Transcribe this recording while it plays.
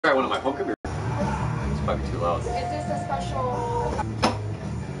Try one of my home computers. It's probably too loud. Is this a special?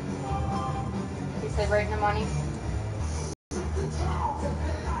 You said right in the money. I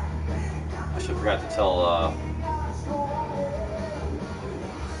should have forgot to tell.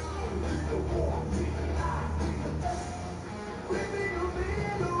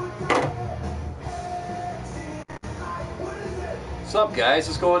 What's up, guys?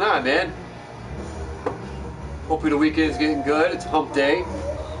 What's going on, man? Hopefully the weekend's getting good. It's hump day.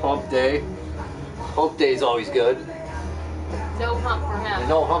 Hump day. Hump day is always good. No hump for him. And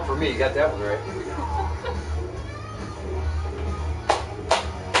no hump for me. You got that one right.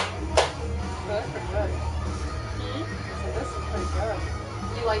 That's pretty good. So this is pretty good.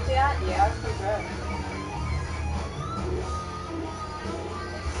 You like that? Yeah, it's pretty good.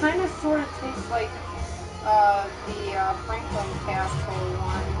 Kind of sort of tastes like the Franklin Castle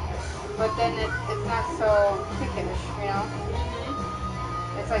one, but then it's not so thickish, you know?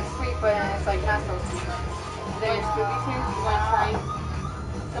 Mm-hmm. It's like sweet, but it's like not so sweet. Then it's spooky too. You want to try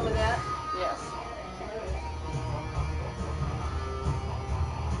some of that? Yes.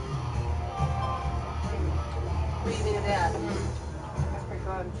 What do you think of that? That's pretty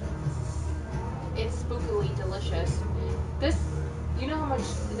good. It's spookily delicious. This, you know how much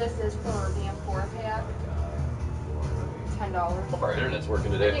this is for a damn 4-pack? $10. Hope our internet's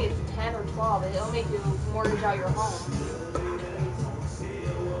working I today. think it's 10 or 12. It'll make you mortgage out your home.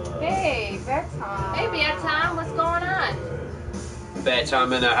 Hey, bedtime. Hey, bedtime. What's going on? Bad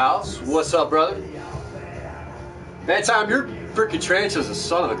time in the house. What's up, brother? Bad time, your freaking Tarantula's a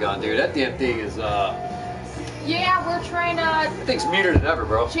son of a gun, dude. That damn thing is, Yeah, we're trying to that thing's meaner than ever,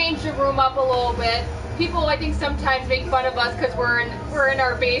 bro. change the room up a little bit. People, I think, sometimes make fun of us because we're in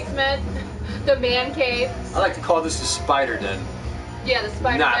our basement, the man cave. I like to call this the spider den. Yeah, the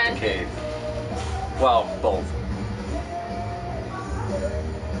spider Not den. the cave. Well, both.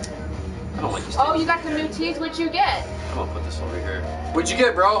 I don't like these Oh, things. you got some new teas. What'd you get? I'm gonna put this over here. What'd you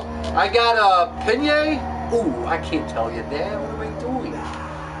get, bro? I got a Pinier. Ooh, I can't tell you that. What am I doing?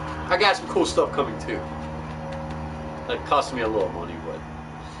 I got some cool stuff coming too. That cost me a little money,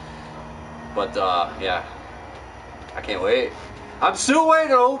 but yeah, I can't wait. I'm still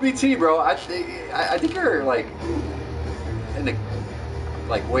waiting on OBT, bro. I think you're like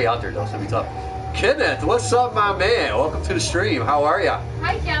way out there though, so it'll be tough. Kenneth, what's up, my man? Welcome to the stream. How are ya?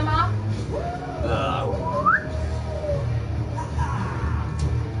 Hi, Gemma.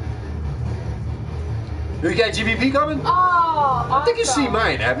 You got GBP coming? Oh, awesome. I think you see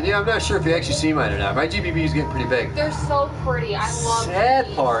mine, haven't you? I'm not sure if you actually see mine or not. My GBP is getting pretty big. They're so pretty. I love Sad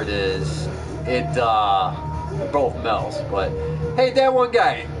these. part is it both melts. But hey, that one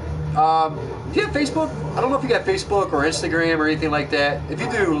guy. Do you have Facebook? I don't know if you got Facebook or Instagram or anything like that. If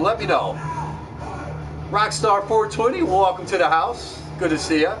you do, let me know. Rockstar420, welcome to the house. Good to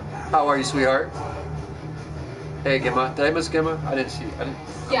see you. How are you, sweetheart? Hey, Gemma. Did I miss Gemma? I didn't see. I might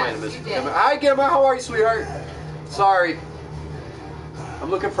have missed you did. Gemma. Hi, Gemma. How are you, sweetheart? Sorry. I'm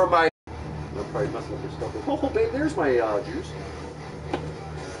looking for my. I'm probably messing up your stuff. Oh, babe, there's my juice.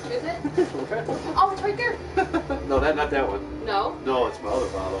 Is it? Oh, it's right there. No, not that one. No? No, it's my other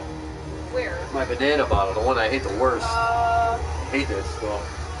bottle. Where? My banana bottle, the one I hate the worst. I hate that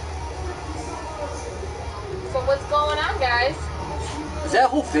stuff. So what's going on, guys? Is that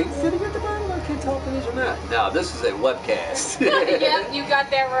whole thing fitting at the bottom? I can't tell if it is or not. No, this is a webcast. Yep, you got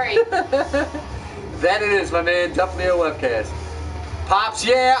that right. That it is, my man. Definitely a webcast. Pops,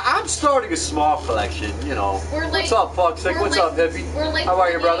 yeah, I'm starting a small collection, you know. We're late. What's up, Fuckstick? What's up, Hippie? We're late. How to are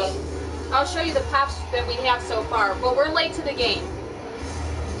the you, brother? game. I'll show you the pops that we have so far, but we're late to the game.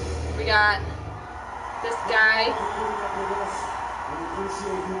 We got this guy.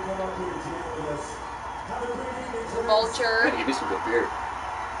 Vulture. Gotta give me some good beer.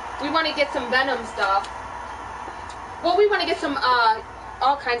 We want to get some Venom stuff. Well, we want to get some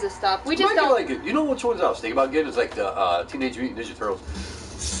all kinds of stuff. We just don't. Like it. You know which ones I was thinking about getting? It's like the Teenage Mutant Ninja Turtles.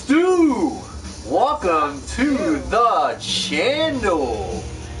 Stu, welcome to the channel.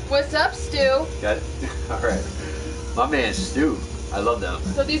 What's up, Stu? Got it. All right, my man Stu. I love them.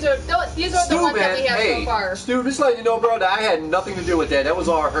 So these are the ones that we have so far. Stu, just letting you know, bro, that I had nothing to do with that. That was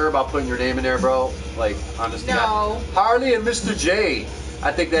all her about putting your name in there, bro. Like, honestly. No. Harley and Mr. J.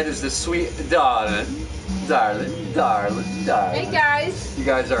 I think that is the sweet darling. Hey guys. You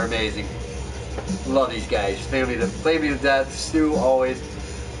guys are amazing. Love these guys. Family to death. Stu always.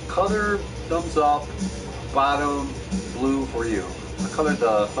 Color thumbs up. Bottom blue for you. I colored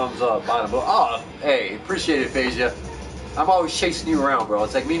the thumbs up. Bottom blue. Oh, hey, appreciate it, Phasia. I'm always chasing you around, bro.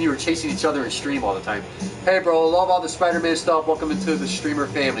 It's like me and you were chasing each other in stream all the time. Hey, bro, love all the Spider-Man stuff. Welcome into the streamer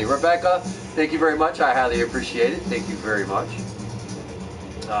family. Rebecca, thank you very much. I highly appreciate it. Thank you very much.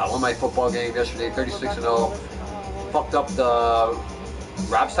 Won my football game yesterday, 36-0. Fucked up the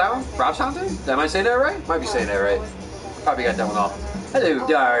Robstown thing? Am I saying that right? Might be saying that right. Probably got that one off. Hello,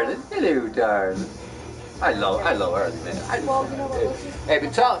 darling. Hello, darling. I love Harley, man. Hey,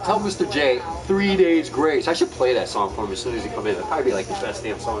 but tell Mr. J, 3 Days Grace. I should play that song for him as soon as he come in. It'd probably be like the best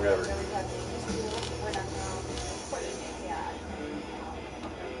damn song ever.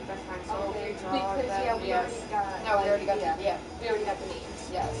 Because, yeah, we already got... No, we already got the... Yeah, we already got the names.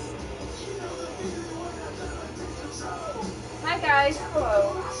 Yes. Hi, guys.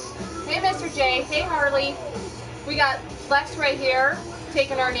 Hello. Hey, Mr. J. Hey, Harley. We got Lex right here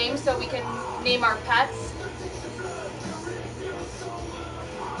taking our names so we can name our pets.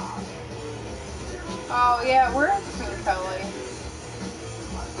 Oh, yeah, where is Queen Kelly?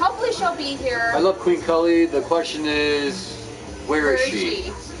 Hopefully she'll be here. I love Queen Kelly. The question is, where is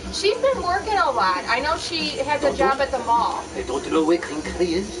she? She's been working a lot. I know she has a job at the mall. I don't know where Queen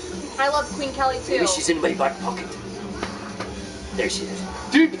Kelly is. I love Queen Kelly too. Maybe she's in my back pocket. There she is.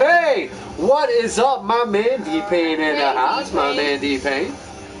 D-Pain! What is up, my man? D-Pain in the house. My man D-Pain.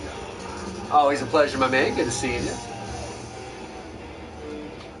 Always a pleasure, my man. Good to see you.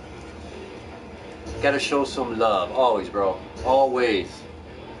 Gotta show some love. Always, bro. Always.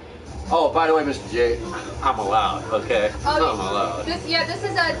 Oh, by the way, Mr. J, I'm allowed, okay? Oh, I'm allowed. This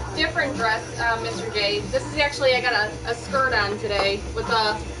is a different dress, Mr. J. This is actually, I got a skirt on today with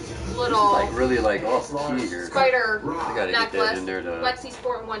a little like really like off the key here. spider necklace. Get that in there to... Lexi's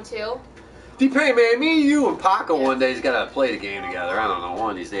sporting one too. D-Pain, man, me, you, and Paco one day's gotta play the game together. I don't know,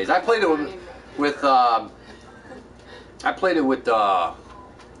 one of these days. I played it with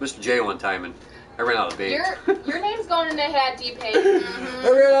Mr. J one time, and I ran out of bait. Your name's going in the hat, D-Pain. Mm-hmm. I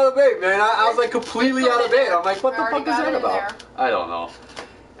ran out of bait, man. I was like completely out of bait. I'm like, what the fuck is that about? I don't know.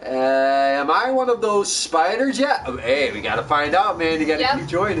 Am I one of those spiders yet? Hey, we gotta find out, man. You gotta keep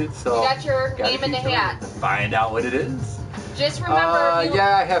joining. So you got your name in the hat. Find out what it is. Just remember.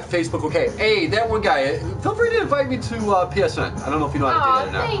 Yeah, I have Facebook. Okay. Hey, that one guy. Feel free to invite me to PSN. I don't know if you know how to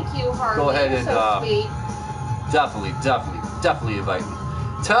do that now. Thank you, Harley. Go ahead and so sweet. definitely invite me.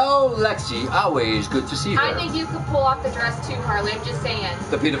 Tell Lexi, always good to see her. I think you could pull off the dress too, Harley. I'm just saying.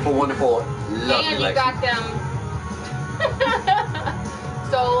 The beautiful, wonderful, lovely And you Lexi. got them.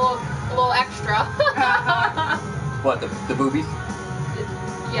 So a little extra. What, the boobies?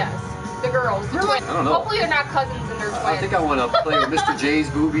 Yes. The girls. The twins. I don't know. Hopefully they're not cousins and they're twins. I think I want to play with Mr. J's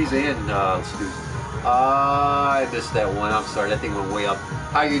boobies and Stu's. I missed that one. I'm sorry. That thing went way up.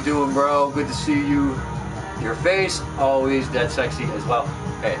 How you doing, bro? Good to see you. Your face, always that sexy as well.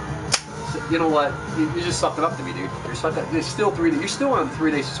 Hey, you know what? You're just sucking up to me, dude. You're sucking. It's still 3 days. You're still on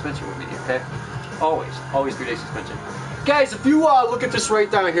 3-day suspension with me, okay? Always 3-day suspension. Guys, if you look at this right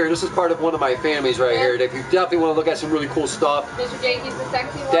down here, this is part of one of my families right here. If you definitely want to look at some really cool stuff Mr. J, he's the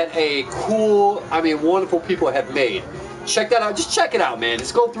sexy one. that wonderful people have made. Check that out. Just check it out, man.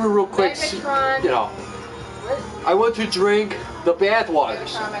 Let's go through real quick. Megatron. You know, I want to drink the bath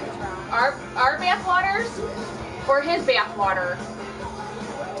waters. Our bath waters or his bath water?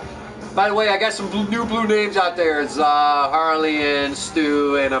 By the way, I got some new blue names out there. It's Harley and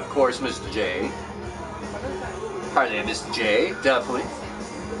Stu and of course Mr. J. Harley and Mr. J, definitely.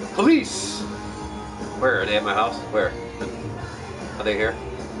 Police. Where are they at my house? Where? Are they here?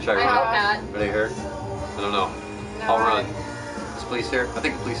 Should I run? I hope not. Are they here? I don't know. I'll run. Is police here? I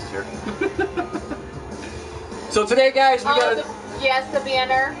think the police is here. So today, guys, we got the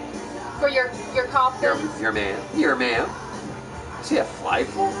banner for your coffins. Your man. See that fly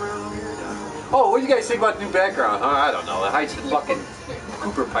floating around here? Oh, what do you guys think about the new background? Huh? I don't know. It hides the fucking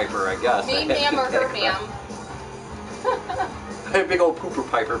pooper piper, I guess. Me, ma'am, or her, ma'am. I had a big old pooper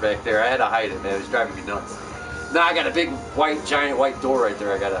piper back there. I had to hide it, man. It was driving me nuts. Now I got a big giant white door right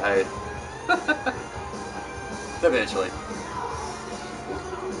there I gotta hide. Eventually.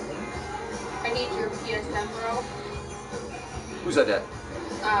 I need your PSN, bro. Who's that?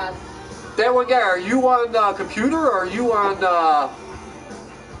 That one guy. Are you on computer or are you on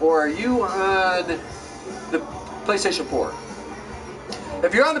the PlayStation 4?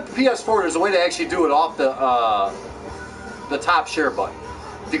 If you're on the PS4, there's a way to actually do it off the top share button.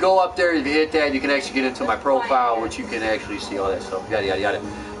 If you go up there, if you hit that, you can actually get into my profile, which you can actually see all that stuff. Yada yada yada.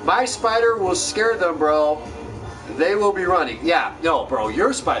 My spider will scare them, bro. They will be running. Yeah, no, bro,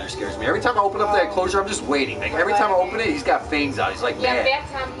 your spider scares me. Every time I open up that enclosure, I'm just waiting. Like every time I open it, he's got fangs out. He's like mad.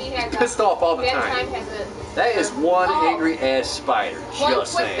 He's pissed off all the time. That is one angry ass spider. One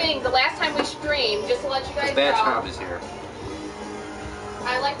quick thing. The last time we streamed, just to let you guys know. Bad Tom is here.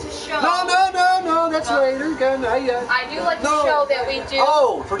 I like to show. No, that's later. Not yet. I do like to show that we do.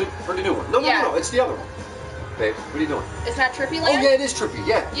 Oh, for the new one. No, it's the other one. babe? What are you doing? It's not Trippy Oh Land? yeah, it is trippy.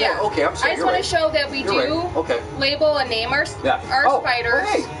 Yeah. Okay, I'm sorry. I just want to show that we You're do right. Okay. label and name our spiders. Well,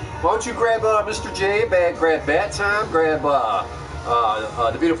 hey, why don't you grab Mr. J, grab Bat Time, grab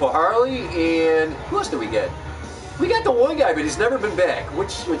the beautiful Harley, and who else did we get? We got the one guy, but he's never been back.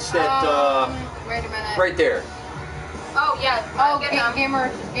 Which that? Wait a minute. Right there. Oh yeah. Gamer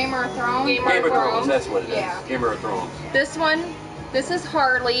of Thrones. Game of Thrones. That's what it is. Yeah. Gamer of Thrones. This one. This is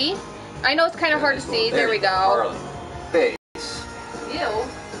Harley. I know it's kind of hard to see. There we go. Harley. Face. Ew.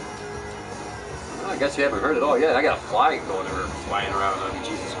 Well, I guess you haven't heard it all yet. I got a fly flying around on me.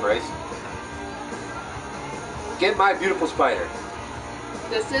 Jesus Christ. Get my beautiful spider.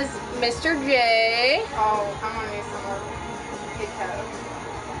 This is Mr. J. Oh, I'm gonna need some more Kit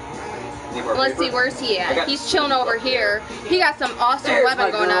Kat. Need more Let's paper? see, where's he at? got He's chilling over here. He got some awesome There's webbing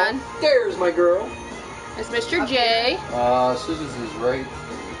my going girl. on. There's my girl. It's Mr. J. Scissors is right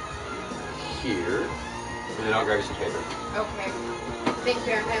here. And then I'll grab you some paper. Okay. Thank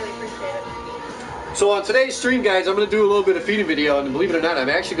you. I highly appreciate it. So on today's stream, guys, I'm going to do a little bit of feeding video, and believe it or not, I'm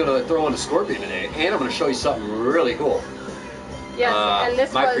actually going to throw in a scorpion today, and I'm going to show you something really cool. Yes, and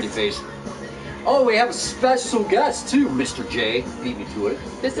this my was pretty face. Oh, we have a special guest too, Mr. J. Beat me to it.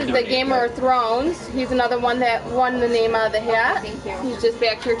 this is the Gamer of Thrones. He's another one that won the name out of the hat. Thank you. He's just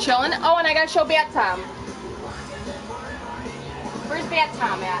back here chilling. Oh, and I gotta show Bat Tom. Where's Bat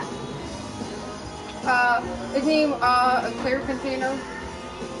Tom at? Isn't he a clear container?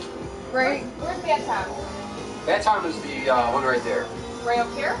 Right? Where's Bat Tom? That time is the one right there. Right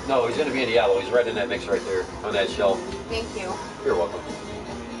up here? No, he's going to be in the yellow. He's right in that mix right there on that shelf. Thank you. You're welcome.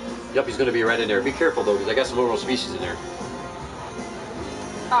 Yep, he's going to be right in there. Be careful though, because I got some little species in there.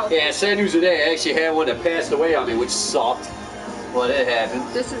 Oh, Yeah, sad news today. I actually had one that passed away on me, which sucked. But it happened.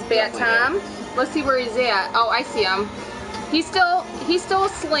 this is Bat Definitely Tom. happened. Let's see where he's at. Oh, I see him. He's still a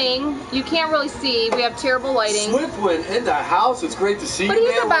sling. You can't really see. We have terrible lighting. Swift went in the house. It's great to see But you,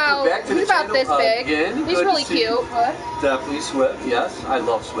 he's man. about Welcome back to the channel this big. again. He's Good to really see cute. you. Definitely Swift. Yes, I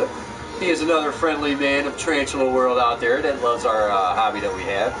love Swift. He is another friendly man of tarantula world out there that loves our hobby that we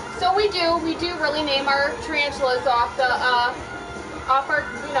have. So we do really name our tarantulas off our,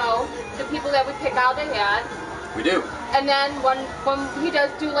 you know, the people that we pick out of the hat. We do. And then when he does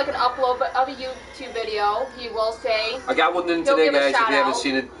do like an upload of a YouTube video, he will say, I got one in He'll today, give a guys. If shout you haven't out.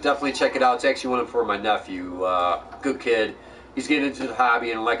 seen it, definitely check it out. It's actually one for my nephew. Good kid. He's getting into the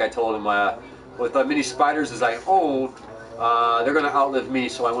hobby, and like I told him, with the mini spiders as I own, they're going to outlive me,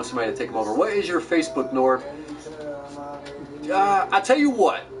 so I want somebody to take them over. What is your Facebook, Norv? I'll tell you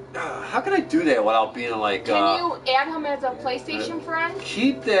what. How can I do that without being like... can you add him as a PlayStation friend?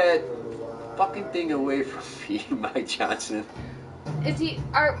 Keep that fucking thing away from me, Mike Johnson. Is he,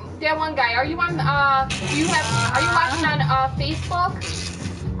 that one guy, are you on, are you watching on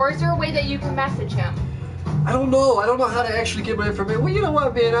Facebook? Or is there a way that you can message him? I don't know. I don't know how to actually get my information. Well, you know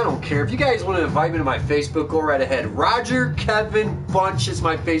what, man? I don't care. If you guys want to invite me to my Facebook, go right ahead. Roger Kevin Bunch is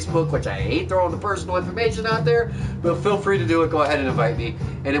my Facebook, which I hate throwing the personal information out there, but feel free to do it. Go ahead and invite me,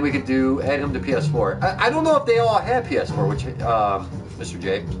 and then we can add him to PS4. I don't know if they all have PS4, which, Mr.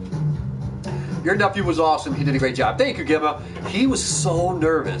 J. Your nephew was awesome. He did a great job. Thank you, Gemma. He was so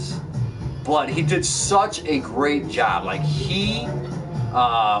nervous, but he did such a great job. Like, he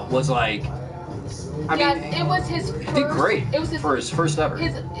was like... I mean, it was his first, he did great. It was his first ever.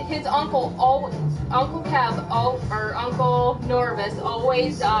 His uncle, Uncle Kev, or Uncle Norvis,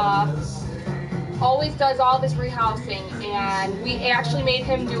 always does all this rehousing, and we actually made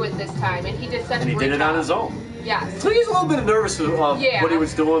him do it this time, and he did such a great job. And he did it on his own. Yes. So he's a little bit nervous of Yeah. what he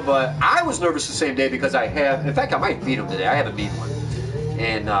was doing, but I was nervous the same day because in fact, I might feed him today. I haven't beat one.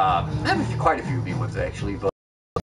 And I have quite a few beat ones actually, but